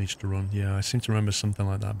belt needs to run. Yeah, I seem to remember something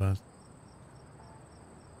like that, Baz.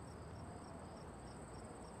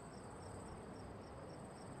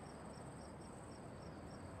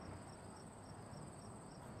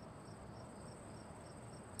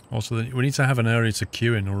 Also, we need to have an area to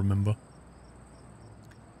queue in, I'll remember.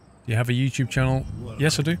 Do you have a YouTube channel?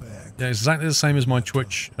 Yes, I do. Yeah, exactly the same as my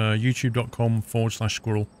Twitch,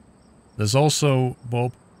 youtube.com/squirrel. There's also,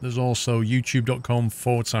 Bob, there's also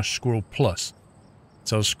youtube.com/SquirrelPlus.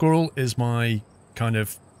 So Squirrel is my kind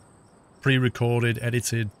of pre-recorded,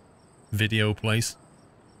 edited video place.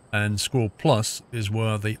 And Squirrel Plus is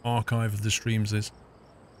where the archive of the streams is.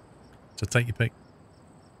 So take your pick.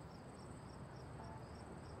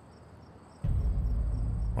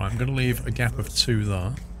 Right, I'm going to leave a gap of 2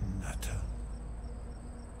 there.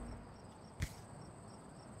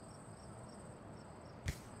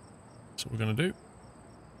 That's what we're going to do.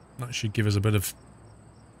 That should give us a bit of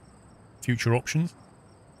future options.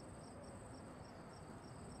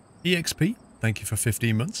 EXP, thank you for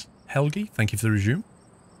 15 months. Helgi, thank you for the resume.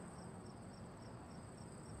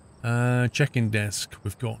 Check-in desk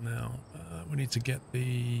we've got now. We need to get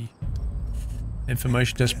the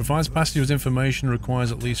information desk. Provides passengers information,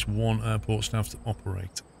 requires at least 1 airport staff to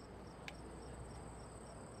operate.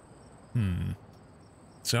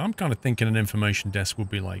 So I'm kind of thinking an information desk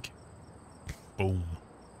would be like, boom.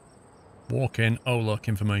 Walk in, oh look,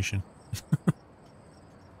 information.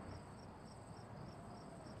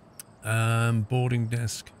 Boarding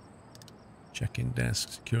desk. Check-in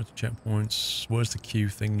desk, security checkpoints. Where's the queue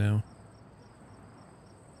thing now?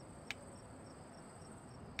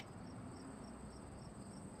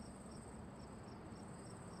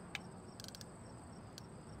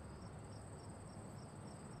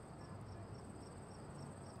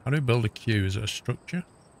 How do we build a queue? Is it a structure?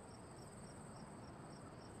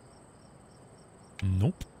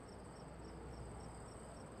 Nope.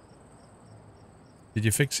 Did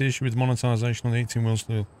you fix the issue with monetization on the 18 wheels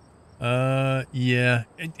still? Yeah.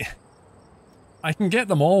 I can get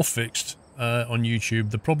them all fixed on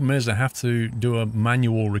YouTube. The problem is I have to do a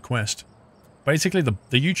manual request. Basically, the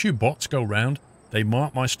YouTube bots go round. They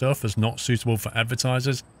mark my stuff as not suitable for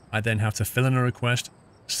advertisers. I then have to fill in a request,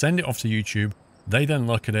 send it off to YouTube. They then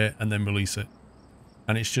look at it and then release it.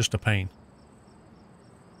 And it's just a pain.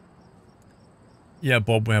 Yeah,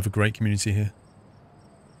 Bob, we have a great community here.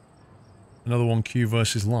 Another one, queue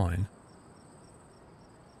versus line.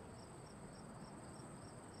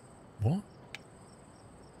 What?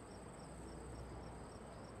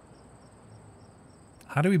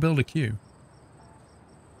 How do we build a queue?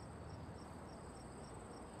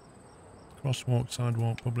 Crosswalk,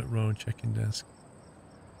 sidewalk, public road, check-in desk.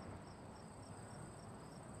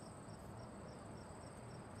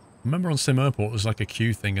 Remember on Sim Airport there's like a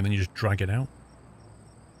queue thing and then you just drag it out?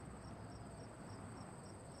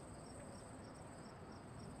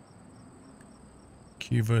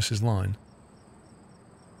 Queue versus line.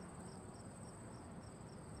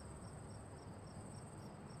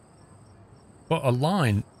 But a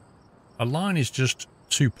line is just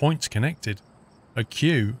 2 points connected. A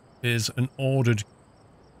queue is an ordered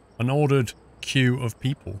queue of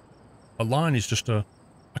people. A line is just a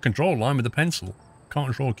control line with a pencil. Can't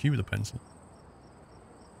control a queue with a pencil.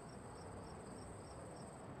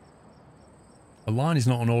 A line is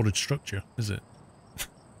not an ordered structure, is it?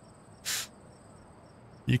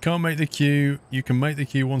 You can't make the queue. You can make the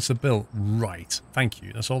queue once they're built. Right. Thank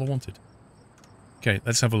you. That's all I wanted. Okay,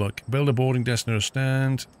 let's have a look. Build a boarding desk near a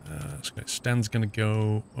stand. Stand's going to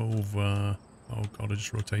go over... Oh god, I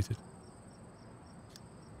just rotated.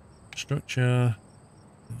 Structure.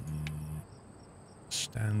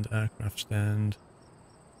 Stand, aircraft stand.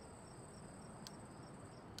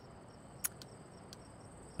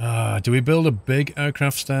 Do we build a big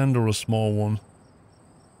aircraft stand or a small one?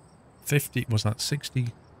 50, was that 60?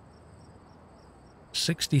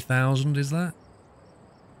 60,000 is that?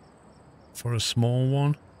 For a small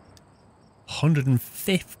one?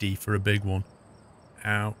 150 for a big one.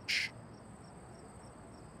 Ouch.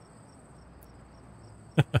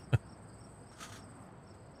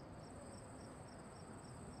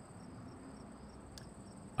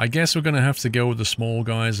 I guess we're going to have to go with the small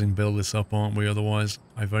guys and build this up, aren't we? Otherwise,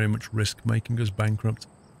 I very much risk making us bankrupt.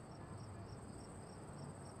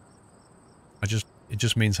 It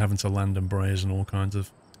just means having to land and braze and all kinds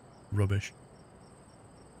of rubbish.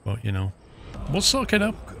 But, you know, we'll suck it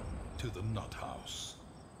up. Welcome to the nut house.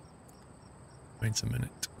 Wait a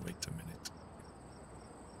minute. Wait a minute.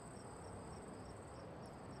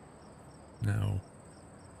 Now.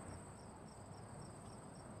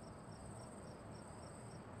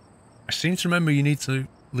 I seem to remember you need to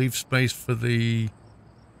leave space for the...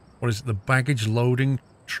 What is it? The baggage loading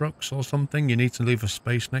trucks or something? You need to leave a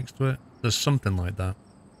space next to it? There's something like that.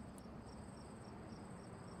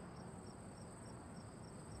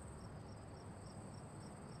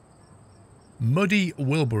 Muddy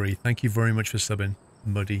Wilbury, thank you very much for subbing.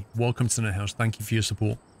 Muddy, welcome to the house. Thank you for your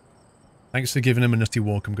support. Thanks for giving him a nutty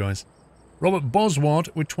welcome, guys. Robert Bosward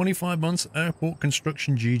with 25 months, airport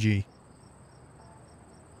construction GG.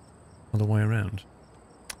 Other way around.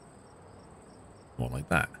 What, like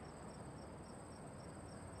that?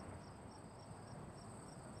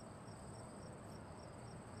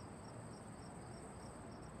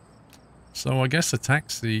 So I guess the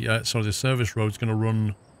taxi, the service road's going to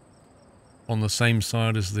run on the same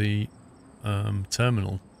side as the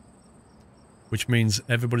terminal, which means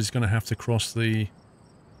everybody's going to have to cross the...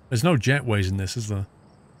 There's no jetways in this, is there?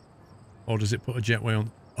 Or does it put a jetway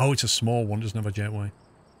on? Oh, it's a small one, doesn't have a jetway.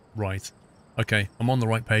 Right. Okay, I'm on the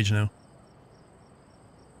right page now.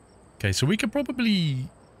 Okay, so we could probably...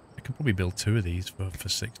 I could probably build 2 of these for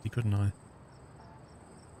 60, couldn't I?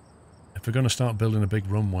 If we're going to start building a big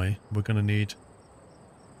runway, we're going to need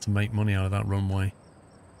to make money out of that runway.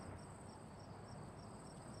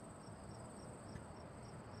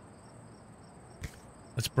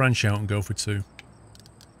 Let's branch out and go for 2.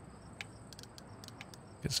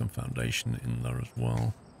 Get some foundation in there as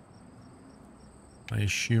well. I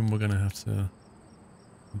assume we're going to have to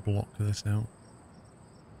block this out.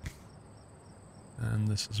 And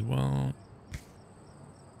this as well.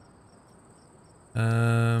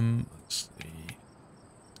 Let's see.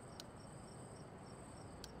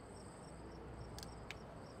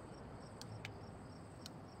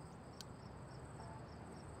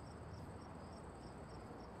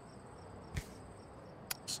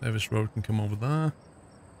 Service road can come over there.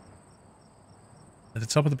 At the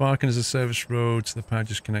top of the parking is a service road, so the pad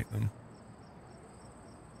just connect them.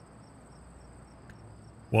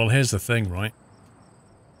 Well, here's the thing, right?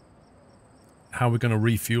 How are we going to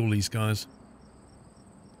refuel these guys?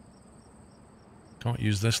 Can't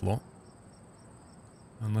use this lot.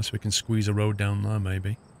 Unless we can squeeze a road down there,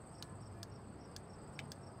 maybe.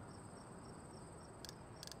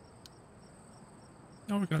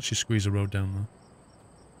 No, we can actually squeeze a road down there.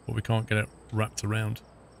 But we can't get it wrapped around.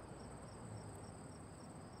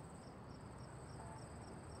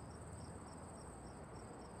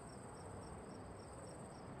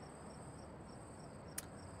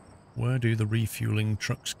 Where do the refueling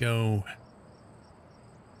trucks go?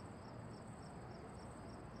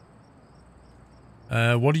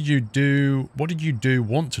 What did you do? What did you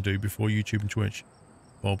want to do before YouTube and Twitch,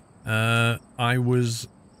 Bob? I was...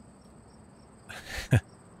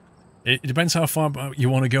 it depends how far you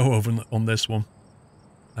want to go over on this one.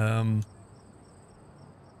 At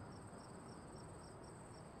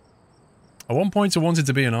one point I wanted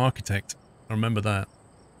to be an architect. I remember that.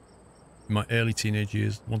 In my early teenage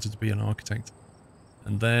years, I wanted to be an architect.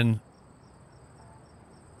 And then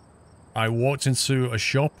I walked into a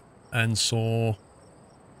shop and saw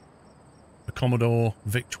a Commodore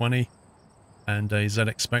VIC-20 and a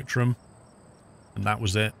ZX Spectrum, and that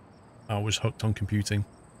was it. I was hooked on computing.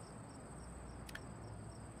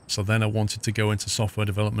 So then I wanted to go into software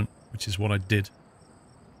development, which is what I did.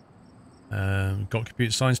 Got a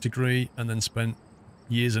computer science degree and then spent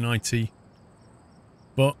years in IT.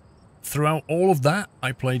 But throughout all of that,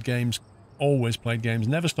 I played games, always played games,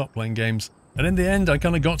 never stopped playing games. And in the end, I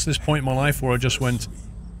kind of got to this point in my life where I just went,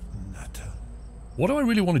 what do I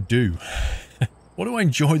really want to do? What do I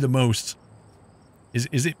enjoy the most?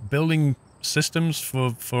 Is it building systems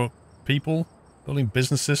for people? Building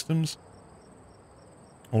business systems?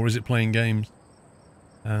 Or is it playing games?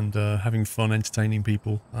 And having fun, entertaining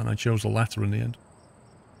people? And I chose the latter in the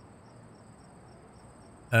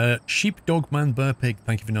end. Sheep, dog, man, bear, pig.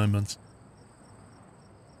 Thank you for 9 months.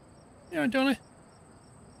 Yeah, Johnny.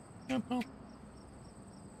 Yeah, pal.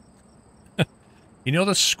 You know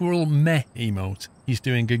the squirrel meh emote? He's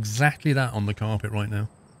doing exactly that on the carpet right now.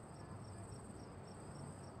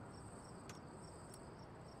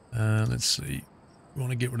 Let's see. We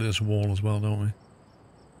want to get rid of this wall as well, don't we?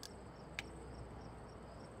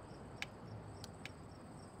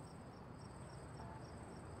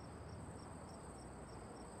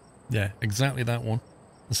 Yeah, exactly that one.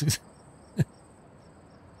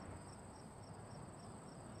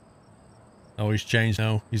 Oh, he's changed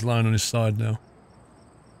now. He's lying on his side now.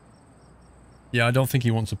 Yeah, I don't think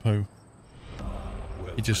he wants a poo.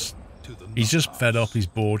 He's just fed up, he's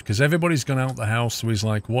bored, because everybody's gone out the house, so he's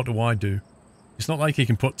like, what do I do? It's not like he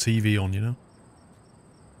can put TV on, you know?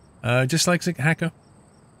 Dyslexic Hacker.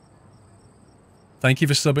 Thank you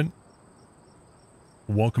for subbing.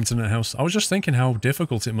 Welcome to the house. I was just thinking how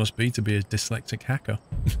difficult it must be to be a dyslexic hacker.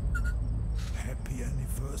 Happy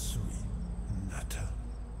anniversary, Nutter.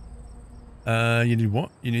 You need what?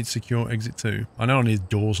 You need secure exit 2. I know I need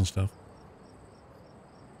doors and stuff.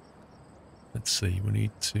 Let's see, we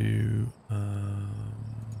need to...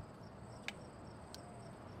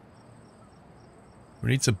 we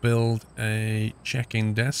need to build a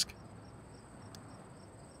check-in desk.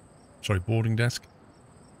 Sorry, boarding desk.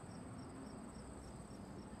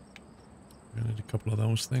 We need a couple of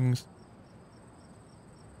those things.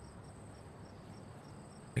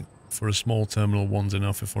 I think for a small terminal, one's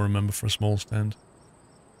enough if I remember for a small stand.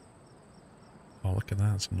 Oh, look at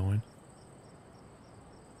that, it's annoying.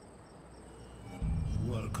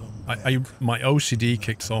 My OCD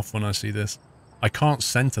kicks off when I see this. I can't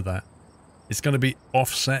center that. It's going to be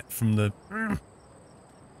offset from the...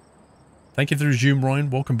 Thank you for the resume, Ryan.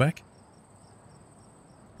 Welcome back.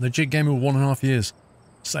 Legit gamer with 1.5 years.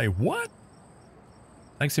 Say what?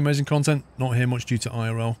 Thanks for the amazing content. Not here much due to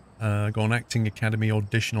IRL. Got an acting academy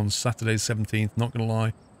audition on Saturday 17th. Not going to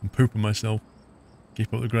lie. I'm pooping myself.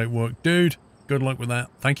 Keep up the great work. Dude, good luck with that.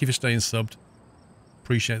 Thank you for staying subbed.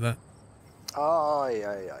 Appreciate that.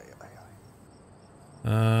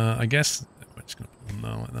 I guess we're just gonna put them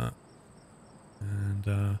there like that.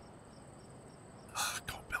 And I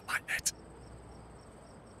can't build like that.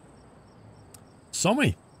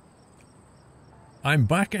 Sommy, I'm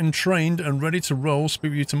back and trained and ready to roll.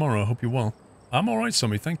 Speak with you tomorrow. I hope you're well. I'm alright,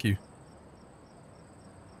 Sommy, thank you.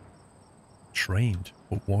 Trained?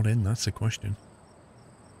 But what in? That's the question.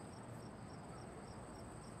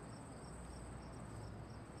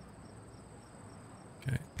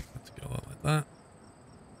 Okay, let's go like that.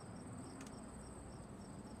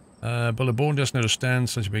 Build a board just near a stand,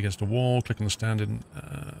 such a big against the wall. Click on the stand and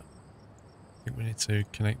I think we need to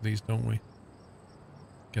connect these, don't we?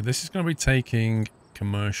 Okay, this is going to be taking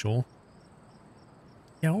commercial.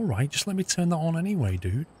 Yeah, alright, just let me turn that on anyway,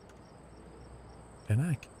 dude. Good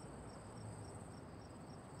heck.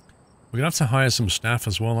 We're going to have to hire some staff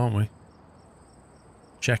as well, aren't we?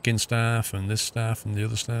 Check-in staff and this staff and the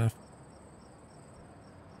other staff.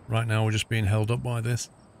 Right now we're just being held up by this.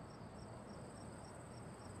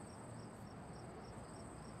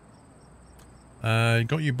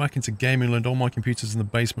 Got you back into gaming, learned all my computers in the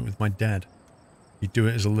basement with my dad. You do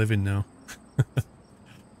it as a living now.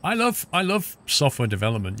 I love software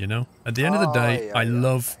development, you know? At the end of the day, I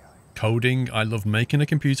love coding. I love making a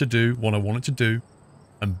computer do what I want it to do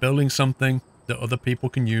and building something that other people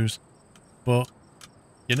can use. But,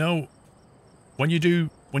 you know, when you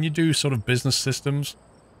do sort of business systems,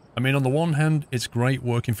 I mean, on the one hand, it's great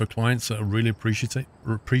working for clients that are really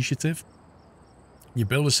appreciative. You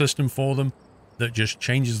build a system for them that just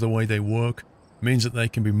changes the way they work, means that they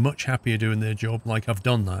can be much happier doing their job, like I've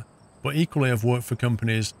done that. But equally, I've worked for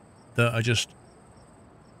companies that are just,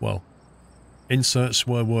 well, insert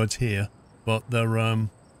swear words here, but they're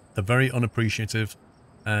very unappreciative,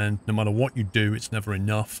 and no matter what you do, it's never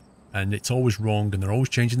enough, and it's always wrong, and they're always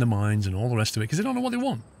changing their minds and all the rest of it, because they don't know what they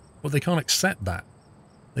want. But they can't accept that.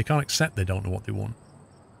 They can't accept they don't know what they want.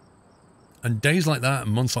 And days like that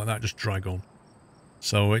and months like that just drag on.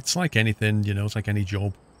 So it's like anything, you know, it's like any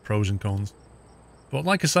job, pros and cons. But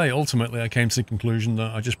like I say, ultimately I came to the conclusion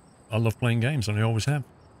that I love playing games, and I always have.